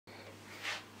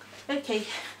Okay,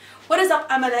 what is up,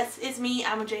 Amulettes? It's me,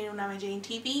 Amma Jane on Amma Jane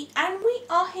TV, and we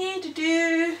are here to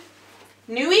do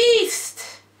New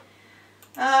East.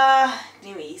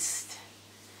 New East.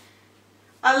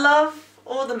 I love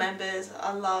all the members.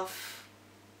 I love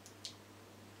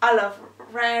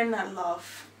Ren. I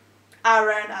love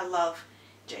Aaron. I love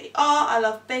JR. I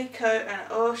love Baker. And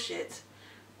oh shit,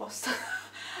 what's the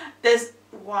there's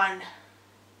one.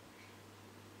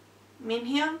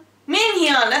 Minhyun?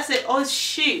 Minhyun! That's it. Oh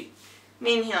shoot.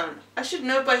 Minhyun. I should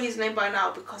know by his name by now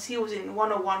because he was in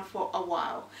 101 for a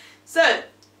while. So,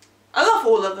 I love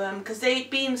all of them because they've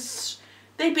been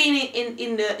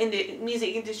in the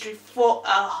music industry for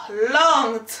a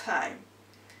long time.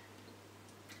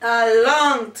 A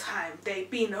long time they've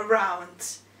been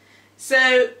around.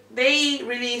 So, they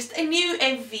released a new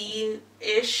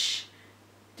MV-ish.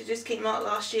 It just came out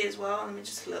last year as well. Let me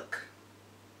just look.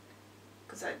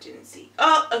 Because I didn't see.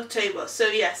 Oh, October. So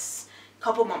yes, a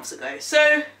couple months ago.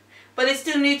 So, but it's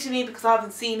still new to me because I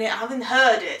haven't seen it. I haven't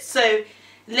heard it. So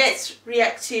let's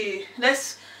react to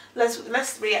let's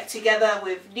react together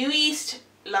with New East.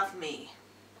 Love Me.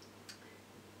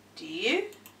 Do you?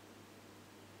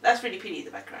 That's really pretty in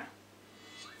the background.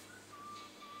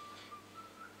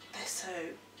 They're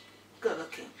so good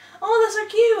looking. Oh, they're so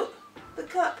cute. The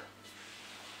cup.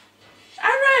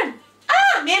 Aaron.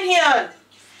 Ah, Minhyun.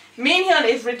 Minhyun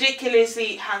is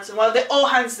ridiculously handsome. Well, they're all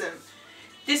handsome.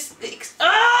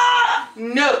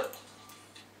 No.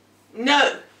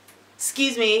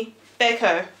 Excuse me,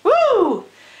 Beko. Woo!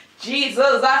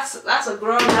 Jesus, that's a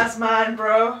grown ass man,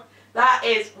 bro. That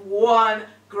is one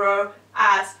grown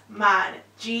ass man.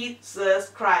 Jesus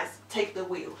Christ, take the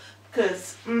wheel.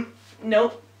 Cause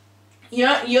nope,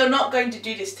 you're not going to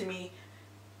do this to me,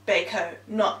 Beko.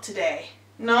 Not today.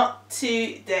 Not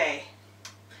today.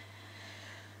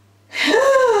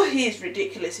 He is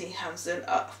ridiculously handsome.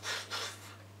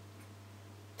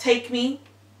 Take me,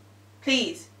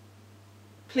 please,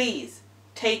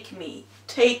 take me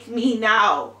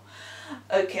now.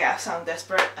 Okay, I sound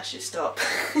desperate. I should stop.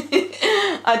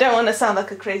 I don't want to sound like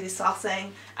a crazy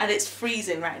sasaeng, and it's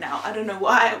freezing right now. I don't know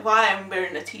why I'm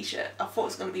wearing a t-shirt. I thought it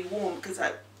was going to be warm because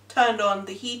I turned on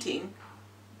the heating.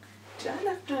 Did I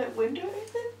left the window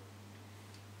open?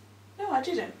 No, I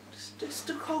didn't. It's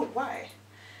too cold. Why?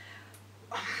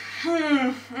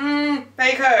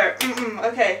 Baker.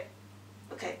 Okay.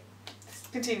 Okay. Let's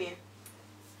continue.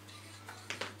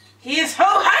 He is so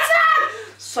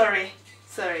handsome! Sorry.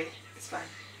 It's fine.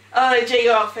 Oh,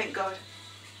 JR, thank God.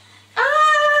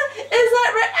 Ah! Is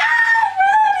that right? Ah!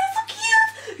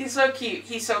 Red, he's so cute.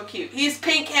 He's so cute. His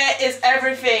pink hair is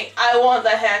everything. I want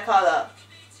the hair color.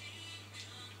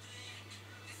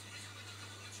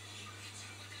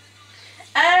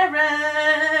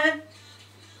 Aaron!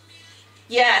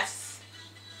 Yes,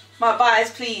 my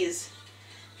bias, please.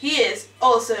 He is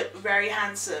also very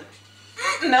handsome.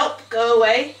 Nope, go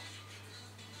away.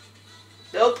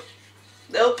 Nope.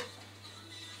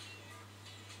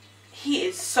 He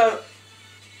is so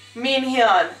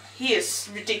Minhyun. He is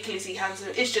ridiculously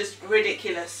handsome. It's just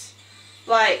ridiculous.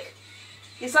 Like,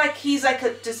 it's like he's like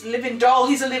a just living doll.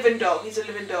 He's a living doll. He's a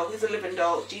living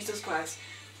doll. Jesus Christ.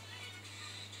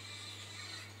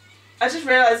 I just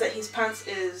realized that his pants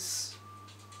is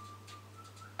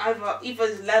either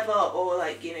leather or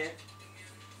like, you know.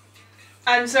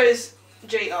 And so is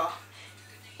JR.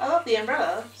 I love the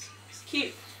umbrella. It's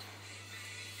cute.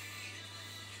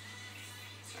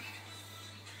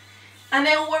 And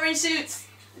they're all wearing suits.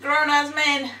 Grown ass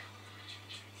men.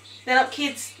 They're not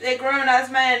kids. They're grown ass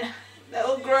men. They're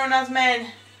all grown ass men.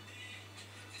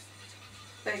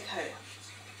 Okay.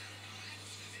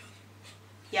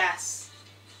 Yes.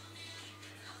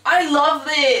 I love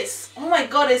this. Oh my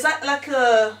god, is that like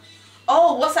a...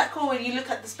 Oh, what's that called when you look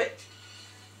at the spec?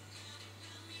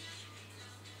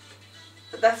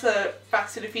 That's a Back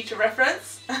to the Future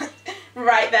reference.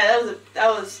 Right there, that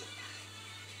was...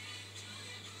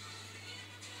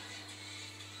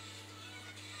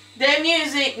 Their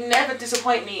music never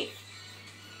disappoint me.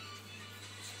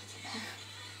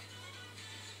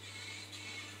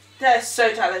 They're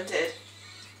so talented.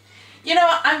 You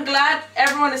know, I'm glad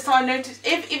everyone is starting to notice.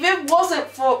 If it wasn't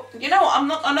for, you know, I'm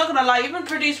not gonna lie. Even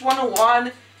Produce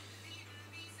 101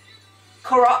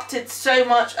 corrupted so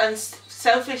much and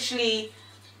selfishly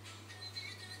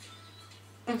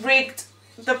rigged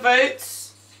the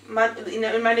votes, you know,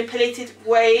 in a manipulated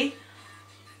way.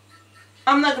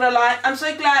 I'm not gonna lie. I'm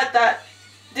so glad that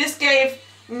this gave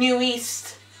New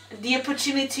East the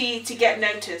opportunity to get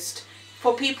noticed.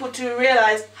 For people to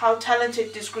realize how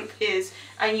talented this group is,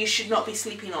 and you should not be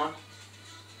sleeping on.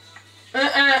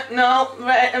 No.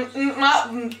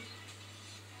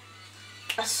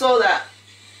 I saw that.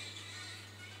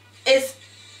 it's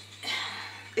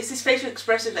his facial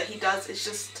expression that he does. It's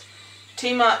just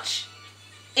too much.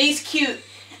 He's cute.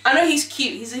 I know he's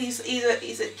cute. He's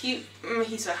a cute.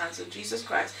 He's so handsome. Jesus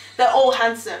Christ. They're all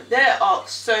handsome. They are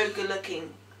so good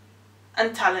looking,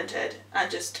 and talented,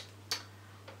 and just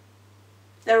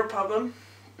they're a problem.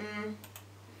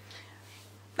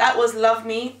 That was Love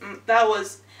Me. That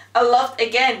was, I loved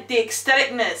again the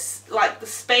aestheticness, like the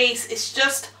space. It's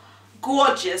just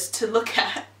gorgeous to look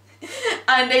at.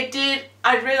 And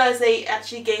I realized they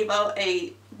actually gave out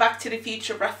a Back to the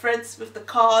Future reference with the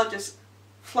car just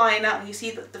flying out, and you see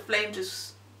that the flame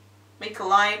just make a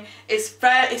line. It's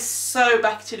so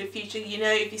Back to the Future. You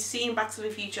know, if you've seen Back to the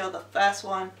Future, the first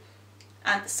one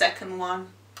and the second one,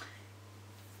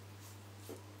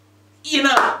 you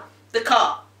know, the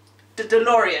car, the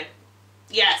DeLorean.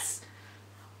 Yes.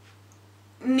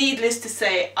 Needless to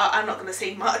say, I'm not going to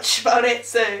say much about it.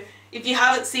 So if you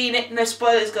haven't seen it, no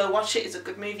spoilers, go watch it. It's a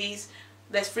good movie.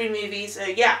 There's 3 movies. So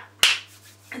yeah,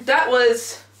 that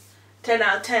was 10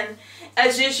 out of 10.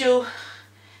 As usual,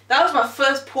 that was my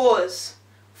first pause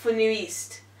for New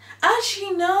East.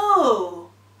 Actually, no.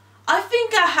 I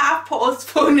think I have paused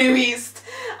for New East.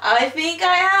 I think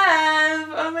I have.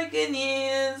 Oh my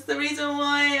goodness. The reason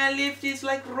why I lived is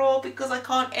like raw because I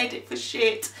can't edit for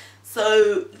shit.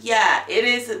 So yeah, it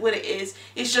is what it is.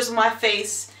 It's just my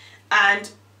face, and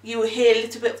you will hear a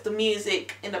little bit of the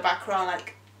music in the background,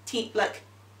 like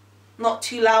not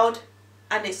too loud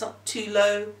and it's not too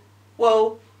low.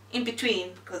 Well, in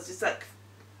between, because it's like,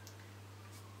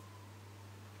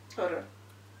 hold on,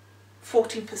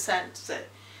 14%. So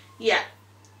yeah.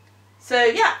 So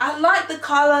yeah, I like the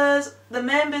colours. The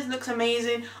members looks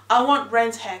amazing. I want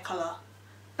Ren's hair colour.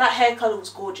 That hair colour was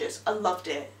gorgeous. I loved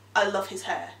it. I love his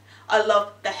hair. I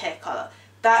love the hair colour.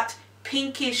 That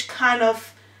pinkish kind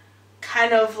of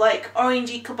like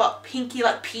orangey, but pinky,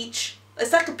 like peach.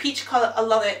 It's like a peach colour. I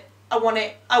love it. I want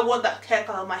it. I want that hair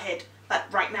colour on my head.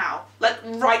 Like right now. Like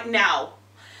right now.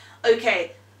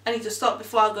 Okay, I need to stop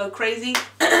before I go crazy.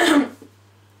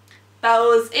 That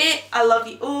was it. I love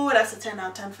you all. That's a 10 out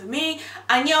of 10 for me.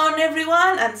 Annyeong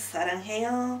everyone, and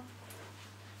사랑해요.